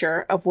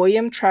signature of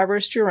William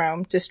Travers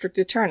Jerome, District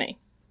Attorney.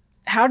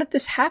 "How did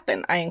this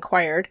happen?" I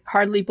inquired,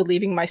 hardly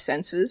believing my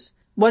senses.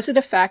 "Was it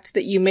a fact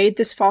that you made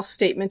this false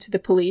statement to the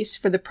police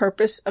for the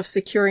purpose of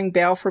securing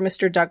bail for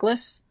Mr.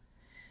 Douglas?"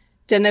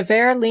 De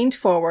Nevers leaned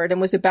forward and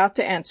was about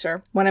to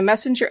answer, when a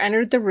messenger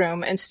entered the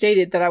room and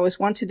stated that I was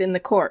wanted in the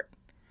court.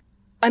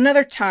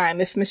 "Another time,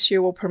 if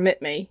monsieur will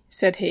permit me,"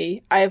 said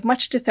he. "I have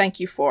much to thank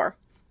you for.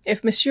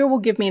 If monsieur will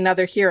give me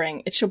another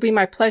hearing, it shall be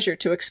my pleasure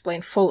to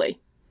explain fully."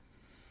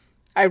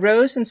 I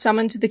rose and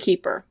summoned the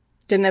keeper.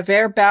 De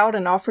Nevers bowed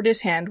and offered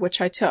his hand,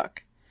 which I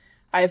took.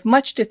 "I have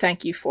much to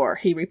thank you for,"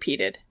 he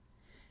repeated.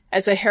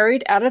 As I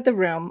hurried out of the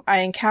room, I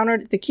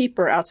encountered the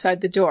keeper outside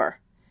the door.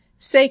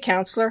 "Say,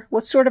 counselor,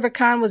 what sort of a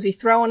con was he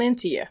throwing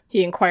into you?"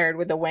 he inquired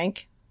with a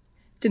wink.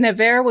 De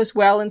Nevers was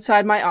well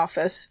inside my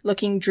office,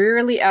 looking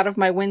drearily out of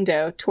my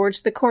window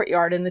towards the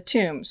courtyard and the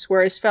Tombs,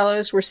 where his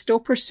fellows were still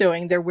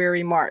pursuing their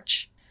weary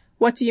march.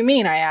 "What do you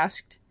mean?" I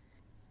asked.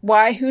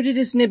 "Why, who did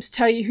his nibs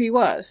tell you he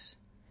was?"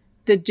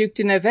 "The Duc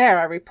de Nevers,"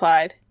 I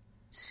replied.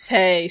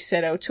 "Say,"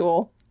 said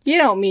O'Toole, "you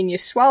don't mean you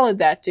swallowed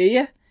that, do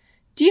you?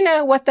 Do you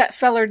know what that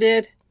feller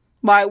did?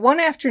 Why, one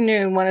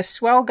afternoon when a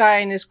swell guy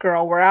and his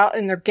girl were out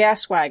in their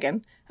gas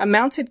wagon, a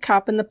mounted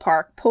cop in the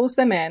park pulls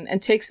them in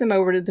and takes them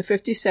over to the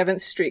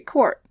 57th Street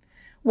Court.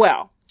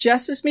 Well,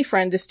 just as me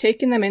friend is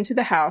taking them into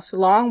the house,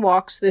 along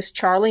walks this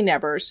Charlie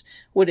Nevers,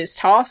 with his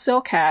tall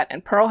silk hat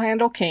and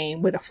pearl-handle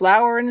cane, with a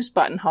flower in his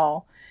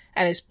buttonhole,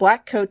 and his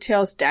black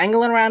coat-tails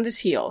dangling around his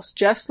heels,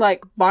 just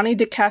like Bonnie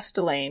de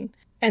Castellane,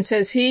 and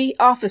says he,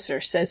 'Officer,'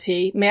 says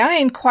he, 'may I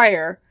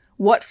inquire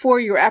what for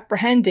you're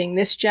apprehending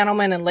this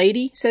gentleman and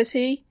lady?' says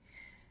he.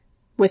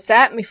 With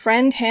that, me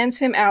friend hands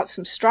him out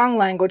some strong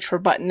language for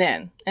butting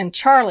in, and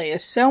Charlie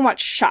is so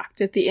much shocked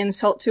at the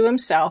insult to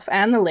himself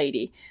and the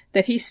lady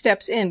that he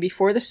steps in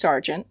before the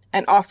sergeant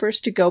and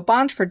offers to go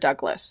bond for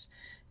Douglas,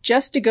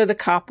 just to go the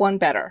cop one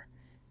better,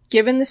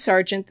 giving the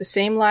sergeant the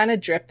same line of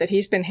drip that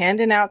he's been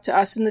handing out to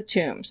us in the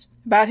Tombs,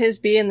 about his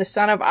being the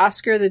son of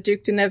Oscar the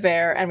Duc de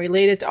Nevers and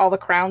related to all the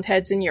crowned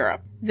heads in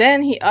Europe.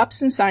 Then he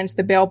ups and signs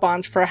the bail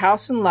bond for a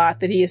house and lot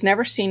that he has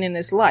never seen in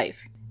his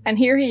life, and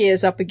here he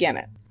is up agin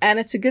it. And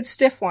it's a good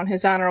stiff one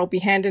his honor'll be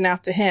handing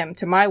out to him,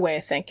 to my way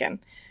of thinking,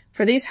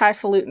 for these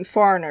highfalutin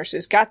foreigners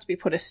has got to be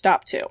put a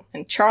stop to,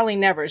 and Charlie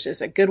Nevers is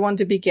a good one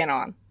to begin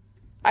on."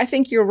 "I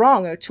think you're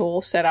wrong,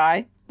 O'Toole," said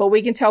I, "but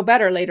we can tell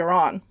better later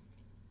on."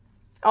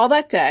 All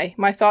that day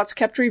my thoughts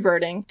kept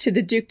reverting to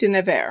the Duc de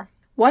Nevers.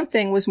 One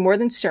thing was more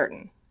than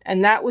certain,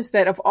 and that was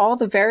that of all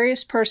the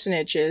various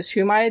personages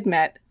whom I had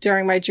met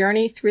during my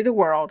journey through the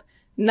world,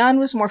 none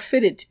was more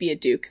fitted to be a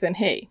duke than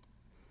he.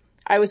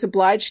 I was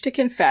obliged to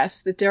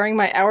confess that during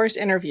my hour's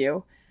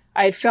interview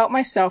I had felt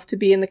myself to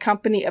be in the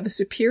company of a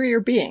superior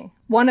being,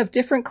 one of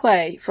different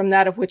clay from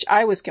that of which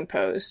I was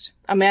composed,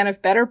 a man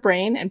of better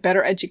brain and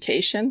better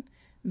education,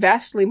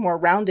 vastly more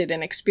rounded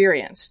and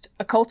experienced,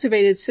 a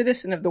cultivated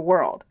citizen of the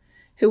world,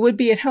 who would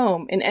be at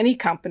home in any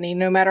company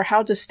no matter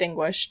how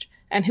distinguished,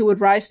 and who would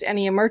rise to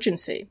any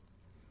emergency.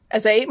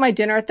 As I ate my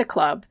dinner at the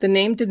club, the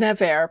name de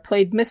Nevers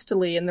played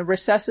mistily in the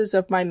recesses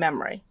of my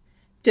memory.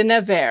 De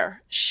Nevers.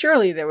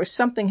 Surely there was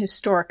something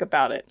historic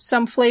about it,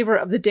 some flavor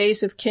of the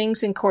days of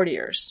kings and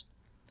courtiers.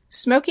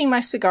 Smoking my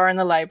cigar in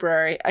the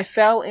library, I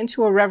fell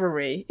into a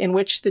reverie in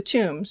which the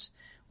Tombs,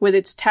 with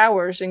its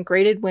towers and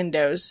grated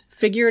windows,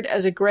 figured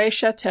as a grey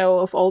chateau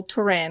of old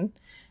Touraine,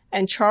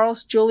 and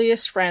Charles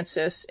Julius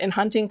Francis, in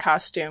hunting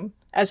costume,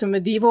 as a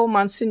medieval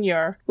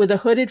monseigneur with a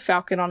hooded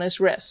falcon on his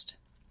wrist.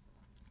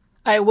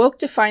 I awoke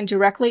to find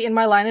directly in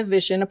my line of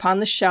vision upon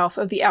the shelf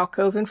of the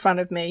alcove in front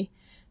of me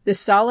the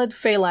solid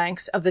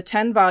phalanx of the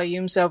 10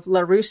 volumes of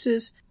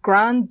Larousse's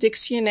Grand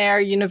Dictionnaire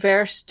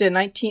Univers du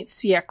 19th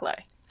siècle,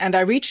 and I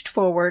reached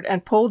forward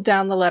and pulled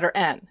down the letter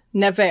N.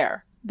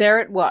 Nevers. There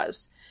it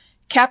was.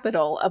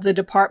 Capital of the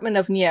Department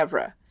of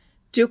Nièvre.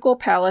 Ducal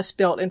palace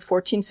built in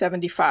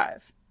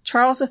 1475.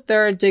 Charles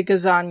III de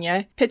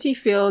Gazagnes,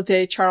 petit-fils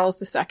de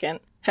Charles II,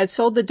 had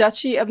sold the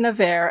Duchy of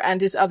Nevers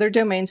and his other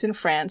domains in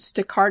France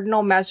to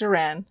Cardinal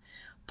Mazarin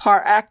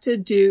par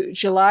acte du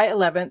July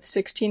 11th,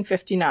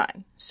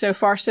 1659. So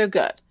far so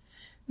good.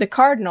 The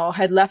cardinal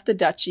had left the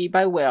duchy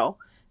by will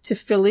to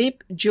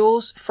Philippe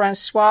Jules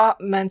François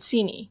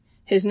Mancini,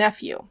 his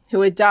nephew, who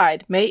had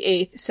died May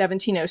 8th,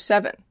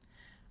 1707.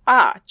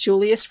 Ah,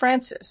 Julius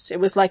Francis. It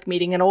was like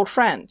meeting an old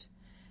friend.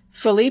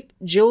 Philippe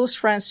Jules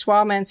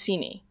François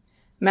Mancini.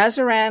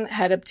 Mazarin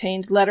had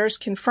obtained letters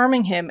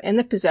confirming him in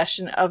the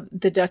possession of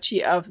the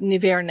Duchy of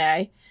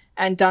Nivernais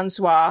and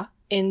Danzois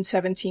in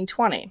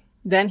 1720.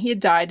 Then he had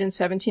died in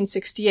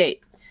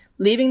 1768,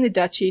 leaving the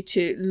duchy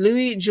to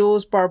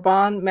Louis-Jules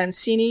Bourbon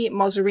Mancini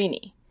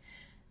Mazarini.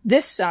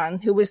 This son,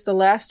 who was the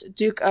last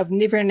Duke of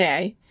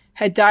Nivernais,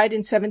 had died in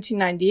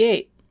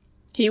 1798.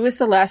 He was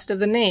the last of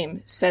the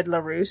name, said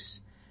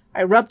Larousse.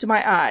 I rubbed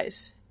my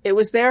eyes. It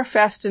was there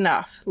fast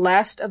enough,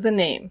 last of the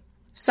name.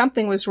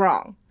 Something was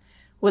wrong.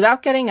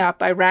 Without getting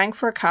up, I rang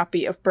for a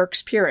copy of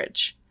Burke's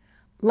Peerage.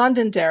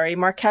 Londonderry,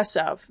 Marquess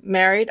of,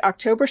 married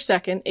October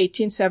 2nd,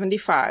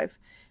 1875,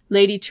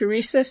 Lady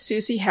Teresa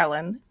Susie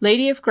Helen,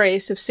 Lady of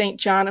Grace of St.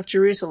 John of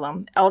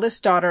Jerusalem,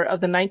 eldest daughter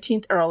of the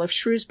 19th Earl of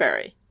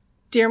Shrewsbury.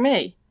 Dear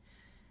me.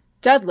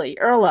 Dudley,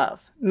 Earl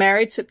of,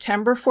 married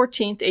September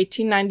 14th,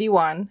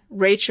 1891,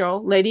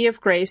 Rachel, Lady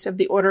of Grace of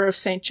the Order of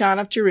St. John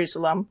of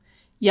Jerusalem,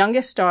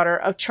 youngest daughter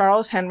of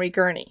Charles Henry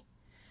Gurney.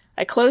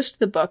 I closed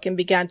the book and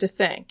began to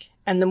think,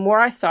 and the more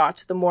I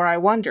thought, the more I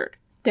wondered.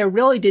 There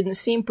really didn't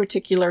seem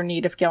particular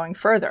need of going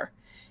further.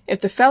 If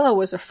the fellow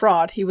was a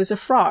fraud, he was a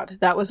fraud,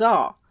 that was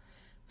all.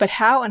 But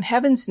how in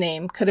heaven's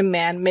name could a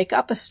man make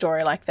up a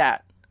story like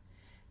that?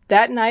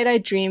 That night I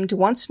dreamed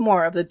once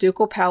more of the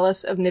ducal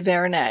palace of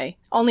Nivernais,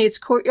 only its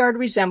courtyard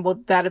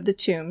resembled that of the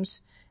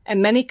Tombs,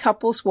 and many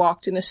couples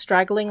walked in a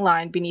straggling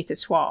line beneath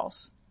its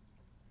walls.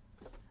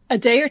 A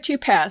day or two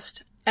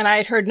passed, and I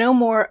had heard no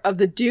more of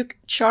the Duke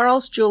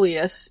Charles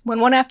Julius when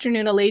one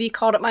afternoon a lady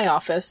called at my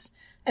office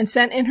and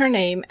sent in her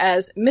name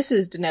as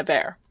Mrs. de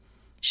Nevers.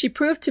 She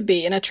proved to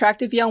be an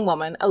attractive young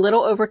woman, a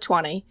little over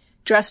 20,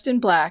 dressed in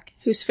black,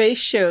 whose face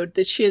showed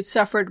that she had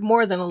suffered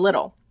more than a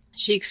little.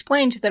 She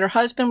explained that her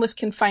husband was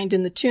confined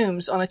in the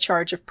Tombs on a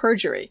charge of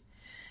perjury.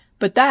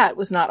 But that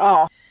was not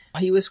all.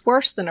 He was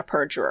worse than a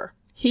perjurer.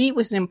 He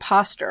was an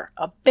impostor,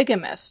 a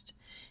bigamist.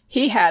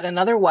 He had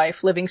another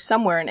wife living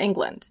somewhere in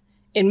England.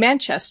 In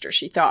Manchester,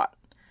 she thought.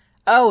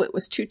 Oh, it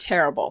was too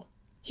terrible.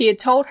 He had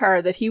told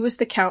her that he was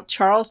the Count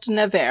Charles de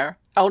Nevers,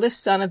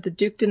 eldest son of the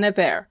Duc de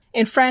Nevers,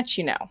 in France,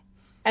 you know.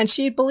 And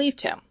she had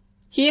believed him.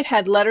 He had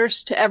had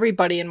letters to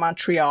everybody in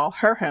Montreal,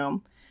 her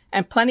home,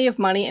 and plenty of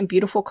money and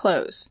beautiful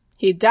clothes.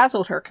 He had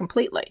dazzled her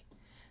completely.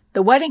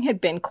 The wedding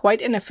had been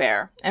quite an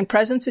affair, and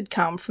presents had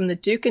come from the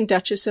Duke and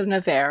Duchess of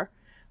Nevers,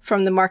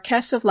 from the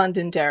Marquess of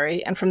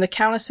Londonderry, and from the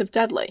Countess of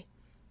Dudley.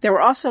 There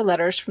were also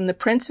letters from the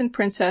Prince and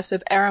Princess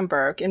of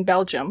Arenberg in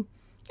Belgium,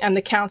 and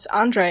the Counts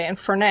André and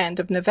Fernand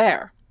of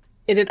Nevers.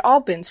 It had all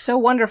been so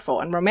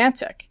wonderful and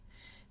romantic.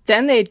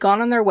 Then they had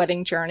gone on their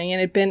wedding journey and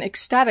had been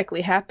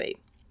ecstatically happy.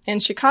 In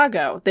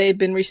Chicago they had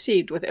been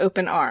received with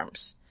open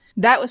arms.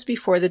 That was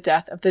before the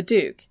death of the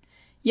Duke.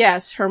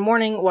 Yes, her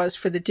mourning was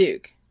for the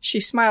Duke. She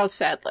smiled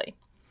sadly.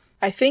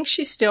 I think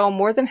she still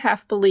more than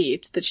half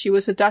believed that she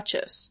was a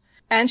duchess,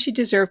 and she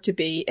deserved to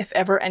be if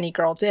ever any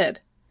girl did.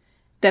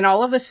 Then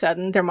all of a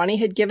sudden their money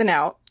had given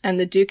out, and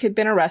the Duke had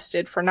been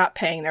arrested for not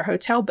paying their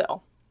hotel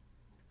bill.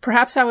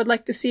 Perhaps I would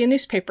like to see a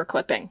newspaper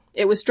clipping.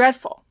 It was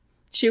dreadful.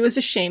 She was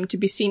ashamed to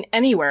be seen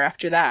anywhere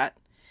after that.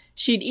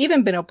 She had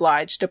even been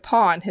obliged to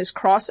pawn his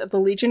Cross of the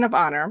Legion of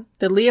Honor,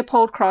 the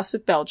Leopold Cross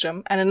of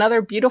Belgium, and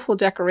another beautiful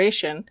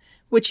decoration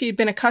which he had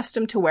been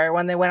accustomed to wear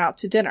when they went out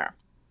to dinner.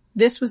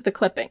 This was the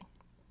clipping.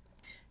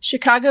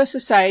 Chicago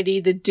society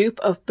the dupe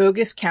of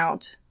bogus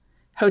count.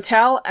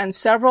 Hotel and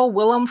several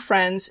whilom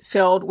friends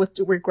filled with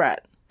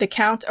regret. The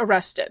count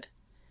arrested.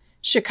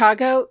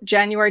 Chicago,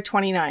 January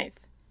 29th.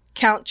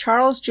 Count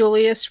Charles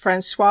Julius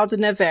François de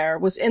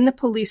Nevers was in the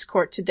police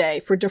court today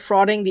for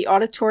defrauding the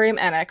auditorium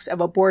annex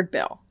of a board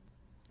bill.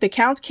 The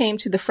count came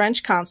to the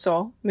French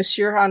consul,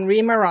 Monsieur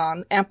Henri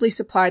Maron, amply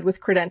supplied with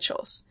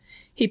credentials.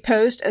 He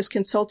posed as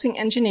consulting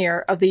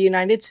engineer of the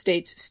United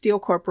States Steel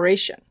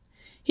Corporation.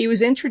 He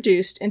was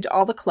introduced into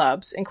all the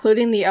clubs,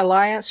 including the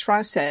Alliance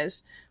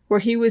Française, where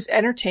he was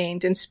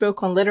entertained and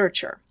spoke on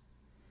literature.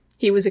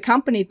 He was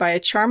accompanied by a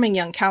charming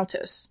young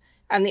countess,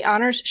 and the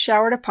honors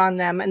showered upon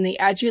them and the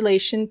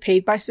adulation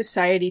paid by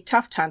society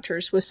tuft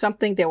hunters was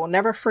something they will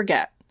never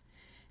forget.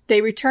 They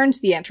returned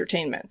the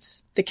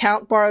entertainments. The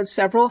Count borrowed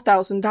several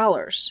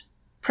 $1,000s.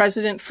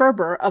 President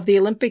Ferber of the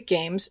Olympic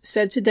Games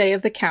said today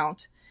of the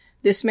Count,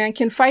 "This man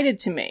confided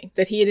to me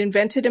that he had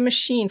invented a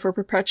machine for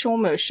perpetual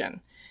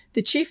motion,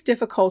 the chief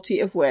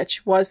difficulty of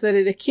which was that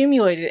it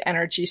accumulated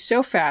energy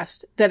so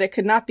fast that it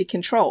could not be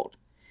controlled.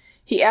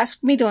 He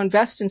asked me to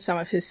invest in some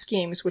of his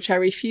schemes, which I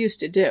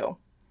refused to do."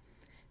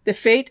 The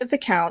fate of the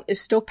Count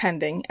is still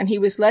pending, and he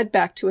was led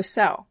back to a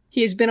cell.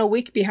 He has been a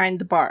week behind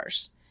the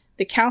bars.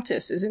 The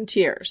Countess is in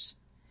tears.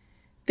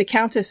 "The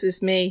Countess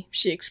is me,"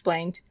 she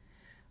explained.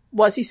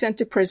 "Was he sent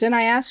to prison?"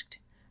 I asked.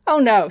 "Oh,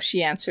 no,"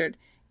 she answered.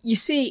 "You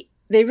see,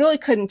 they really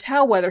couldn't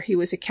tell whether he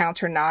was a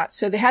Count or not,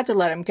 so they had to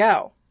let him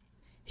go."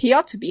 "He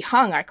ought to be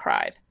hung," I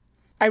cried.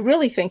 "I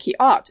really think he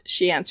ought,"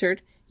 she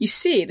answered. "You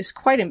see, it is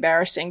quite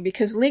embarrassing,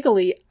 because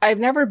legally I have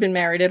never been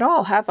married at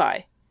all, have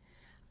I?"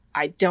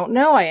 "I don't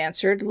know," I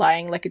answered,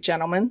 lying like a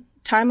gentleman.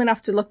 "Time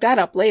enough to look that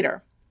up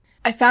later."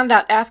 "I found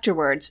out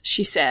afterwards,"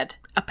 she said,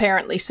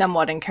 apparently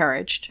somewhat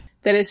encouraged,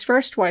 "that his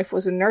first wife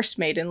was a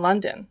nursemaid in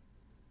London."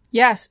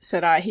 "Yes,"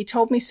 said I, "he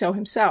told me so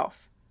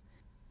himself."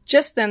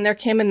 Just then there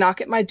came a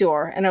knock at my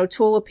door, and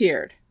O'Toole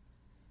appeared.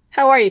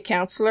 "How are you,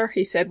 Counselor?"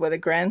 he said with a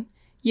grin.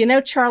 "You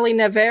know Charlie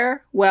Nevers?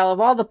 Well, of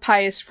all the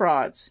pious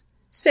frauds.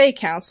 Say,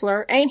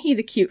 Counselor, ain't he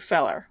the cute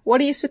feller? What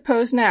do you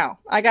suppose now?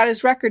 I got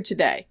his record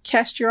today.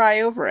 Cast your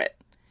eye over it."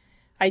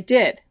 I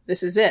did.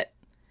 This is it.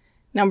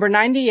 Number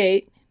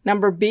 98,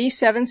 number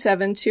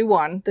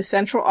B7721, the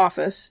Central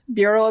Office,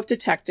 Bureau of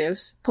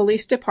Detectives,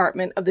 Police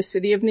Department of the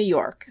City of New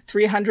York,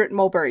 300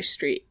 Mulberry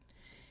Street.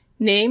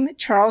 Name,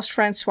 Charles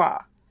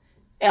François.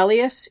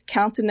 Alias,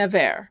 Count de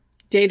Nevers.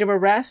 Date of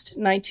arrest,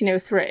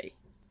 1903.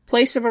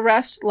 Place of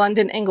arrest,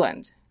 London,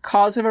 England.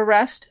 Cause of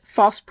arrest,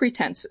 false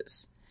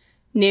pretenses.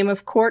 Name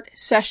of court,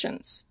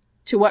 Sessions.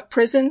 To what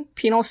prison?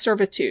 Penal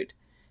servitude.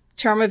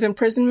 Term of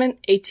imprisonment,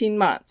 18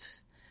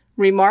 months.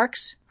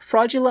 Remarks,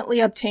 fraudulently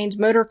obtained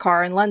motor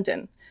car in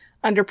London,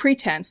 under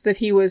pretense that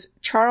he was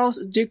Charles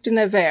Duc de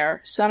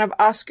Nevers, son of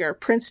Oscar,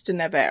 Prince de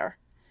Nevers.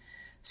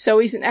 "So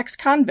he's an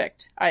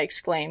ex-convict," I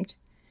exclaimed.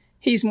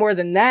 "He's more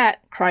than that,"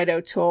 cried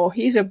O'Toole.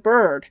 "He's a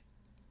bird."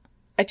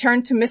 I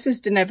turned to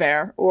Mrs. de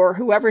Nevers, or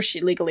whoever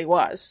she legally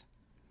was.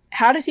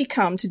 "How did he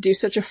come to do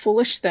such a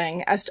foolish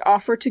thing as to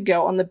offer to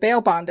go on the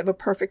bail bond of a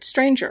perfect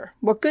stranger?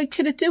 What good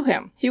could it do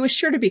him? He was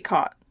sure to be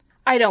caught."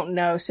 "I don't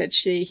know," said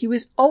she. "He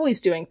was always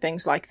doing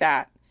things like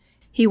that.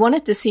 He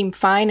wanted to seem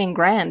fine and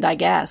grand, I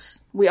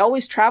guess. We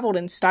always traveled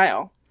in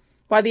style.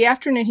 Why, the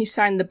afternoon he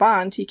signed the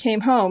bond, he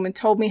came home and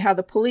told me how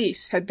the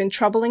police had been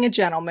troubling a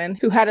gentleman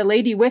who had a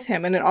lady with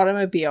him in an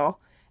automobile,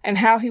 and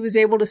how he was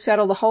able to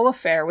settle the whole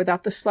affair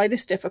without the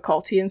slightest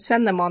difficulty and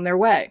send them on their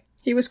way.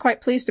 He was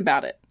quite pleased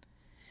about it."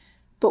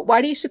 "But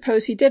why do you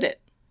suppose he did it?"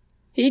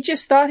 "He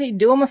just thought he'd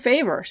do 'em a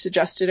favor,"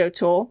 suggested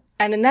O'Toole,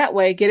 "and in that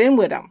way get in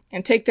with 'em,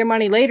 and take their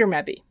money later,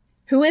 mebbe."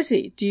 "Who is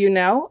he? Do you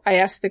know?" I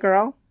asked the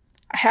girl.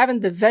 "I haven't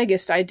the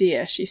vaguest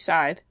idea," she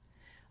sighed.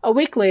 A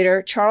week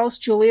later, Charles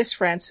Julius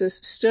Francis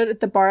stood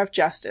at the bar of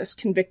justice,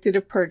 convicted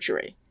of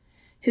perjury.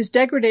 His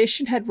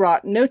degradation had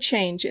wrought no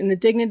change in the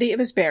dignity of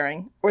his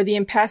bearing, or the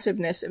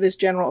impassiveness of his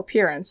general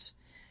appearance,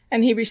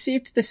 and he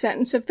received the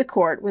sentence of the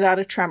court without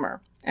a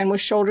tremor, and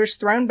with shoulders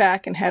thrown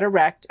back and head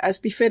erect, as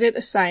befitted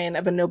a scion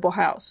of a noble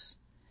house.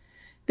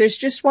 "There's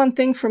just one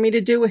thing for me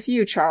to do with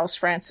you, Charles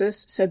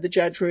Francis," said the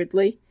judge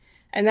rudely,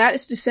 "and that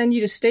is to send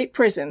you to state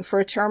prison for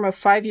a term of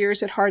 5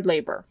 years at hard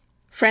labor."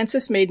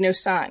 Francis made no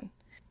sign.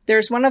 "There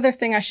is one other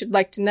thing I should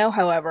like to know,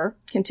 however,"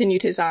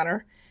 continued his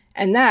honor,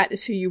 "and that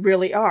is who you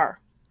really are."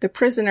 The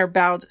prisoner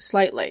bowed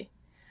slightly.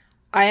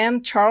 "I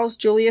am Charles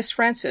Julius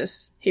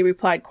Francis," he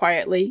replied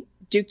quietly,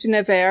 "Duc de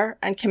Nevers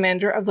and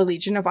Commander of the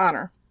Legion of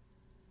Honor."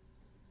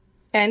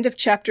 End of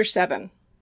Chapter 7.